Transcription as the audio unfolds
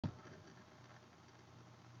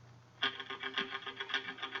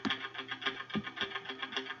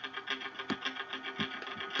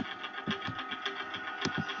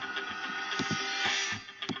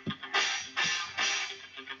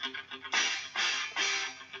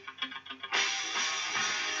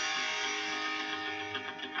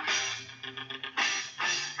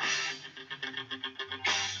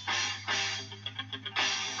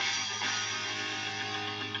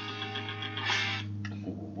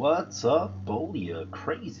What's up, all you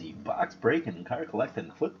crazy box breaking, car collecting,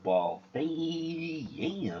 football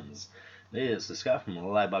fans? This is Scott from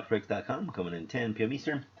LiveBoxBreaks.com coming in 10 p.m.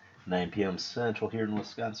 Eastern, 9 p.m. Central here in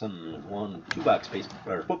Wisconsin. Two box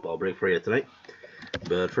football break for you tonight.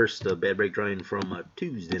 But first, a bad break drawing from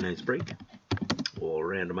Tuesday night's break. We'll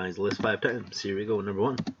randomize the list 5 times. Here we go. Number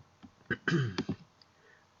 1,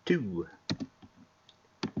 2,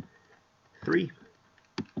 3,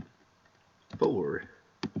 4.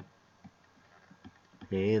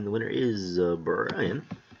 And the winner is Brian.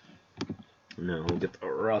 Now we'll get the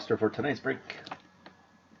roster for tonight's break.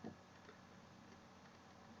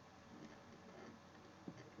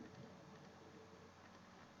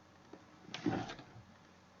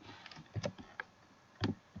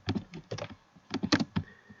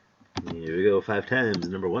 Here we go, 5 times.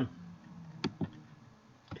 Number 1,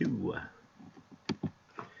 2,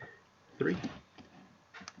 3,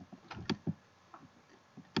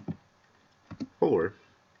 4,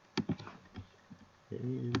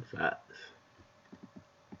 and 5.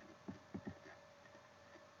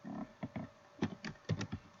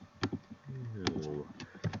 We'll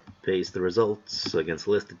paste the results against a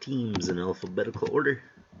list of teams in alphabetical order.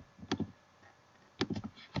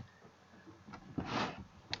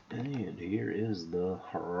 And here is the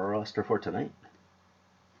roster for tonight.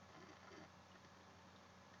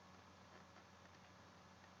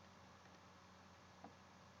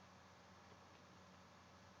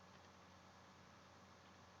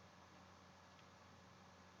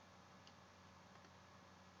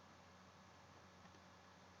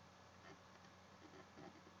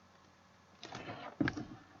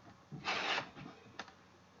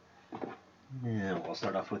 And we'll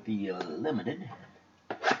start off with the limited.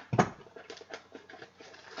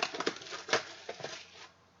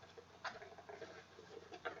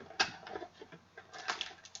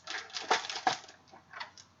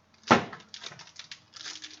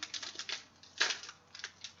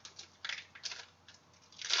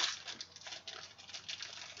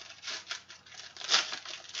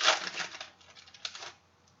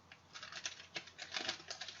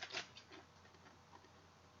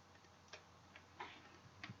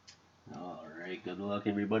 Good luck,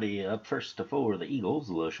 everybody. Up first for the Eagles,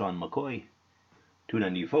 LaShawn McCoy,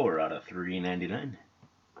 $294 out of $399.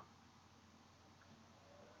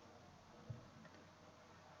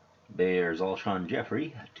 Bears, Alshon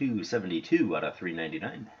Jeffrey, $272 out of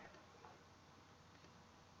 $399.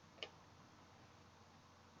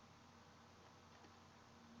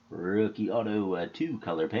 Rookie auto 2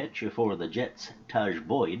 color patch for the Jets, Taj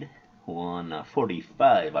Boyd,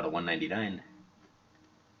 145 out of 199.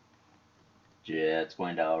 Jets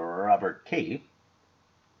going to Robert K.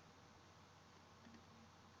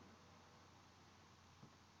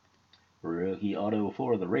 Rookie auto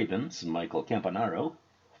for the Ravens, Michael Campanaro,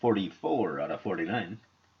 44 out of 49.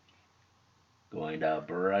 Going to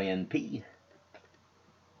Brian P.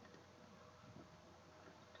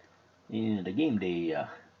 And a game day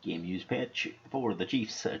game use patch for the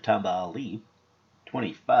Chiefs, Tamba Ali,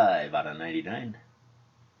 25 out of 99.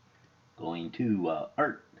 Going to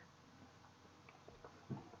Art.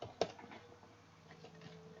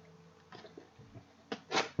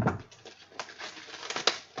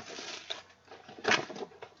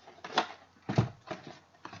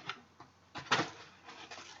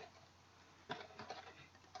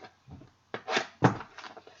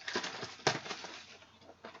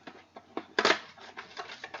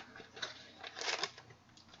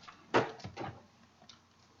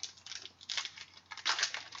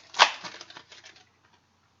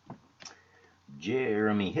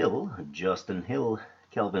 Jeremy Hill, Justin Hill,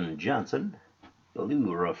 Kelvin Johnson,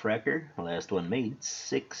 Blue Refractor, last one made,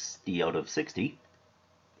 60 out of 60.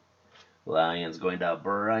 Lions going to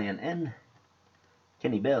Brian N.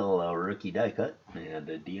 Kenny Bell, a rookie die cut, and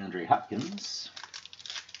DeAndre Hopkins.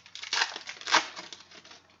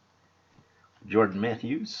 Jordan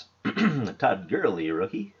Matthews, Todd Gurley,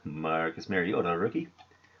 rookie, Marcus Mariota, rookie,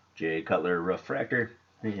 Jay Cutler, Refractor,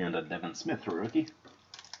 and a Devin Smith, rookie.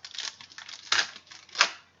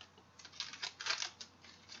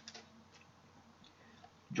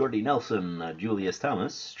 Jordy Nelson, Julius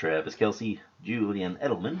Thomas, Travis Kelce, Julian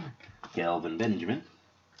Edelman, Calvin Benjamin.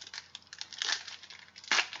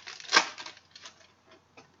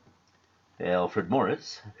 Alfred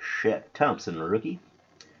Morris, Shaq Thompson, rookie.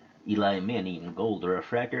 Eli Manning, Gold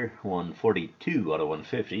Refractor, 142 out of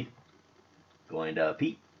 150. Going to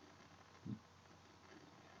Pete.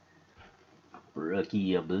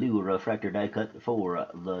 Rookie Blue Refractor die cut for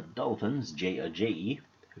the Dolphins, J.E.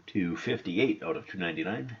 258 out of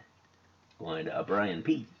 299. Going to Brian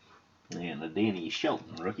P. And a Danny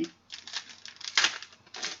Shelton rookie.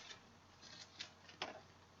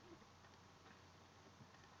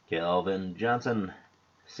 Calvin Johnson,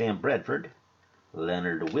 Sam Bradford,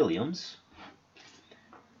 Leonard Williams,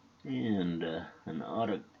 and an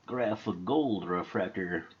autograph of gold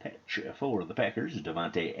refractor patch for the Packers,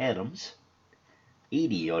 Davante Adams,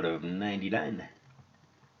 80 out of 99.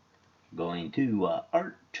 Going to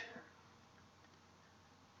Art.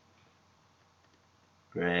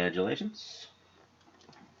 Congratulations.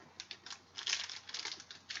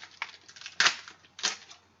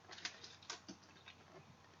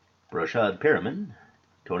 Rashad Perriman,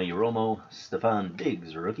 Tony Romo, Stephon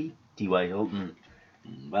Diggs, rookie, T.Y. Hilton,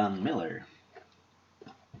 Von Miller.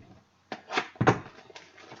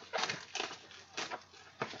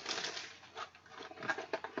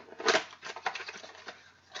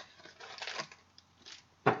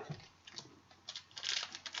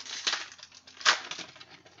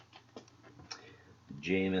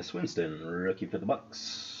 Jameis Winston, rookie for the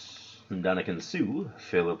Bucks. Ndamukong Suh,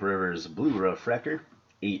 Phillip Rivers, blue refractor,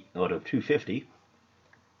 8 out of 250.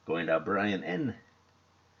 Going to Brian N.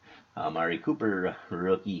 Amari Cooper,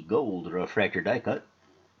 rookie gold refractor die cut,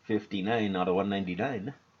 59 out of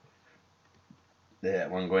 199.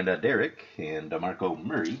 That one going to Derek and DeMarco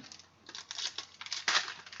Murray.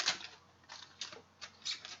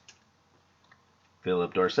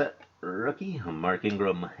 Philip Dorsett, rookie. Mark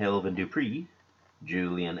Ingram, Elvin Dupree,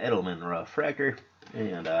 Julian Edelman, refractor,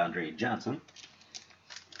 and Andre Johnson.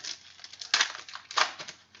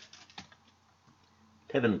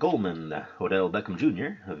 Kevin Coleman, Odell Beckham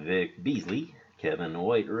Jr., Vic Beasley, Kevin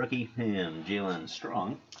White, rookie, and Jalen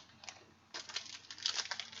Strong.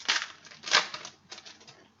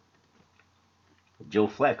 Joe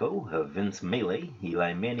Flacco, Vince Melee,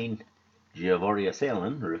 Eli Manning, Javorius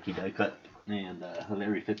Allen, rookie die cut, and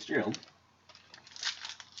Larry Fitzgerald.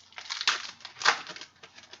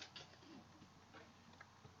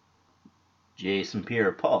 Jason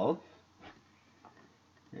Pierre-Paul,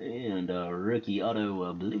 and a rookie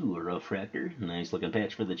auto blue refractor. Nice looking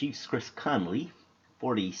patch for the Chiefs. Chris Conley,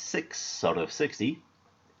 46 out of 60.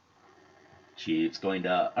 Chiefs going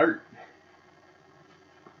to Art.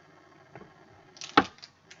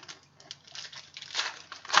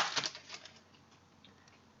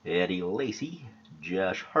 Eddie Lacy,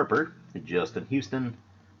 Josh Harper, Justin Houston,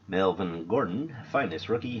 Melvin Gordon, finest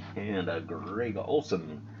rookie, and Greg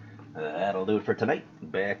Olsen. That'll do it for tonight.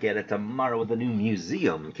 Back at it tomorrow with a new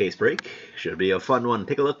museum case break. Should be a fun one.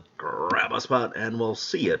 Take a look, grab a spot, and we'll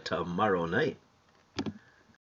see you tomorrow night.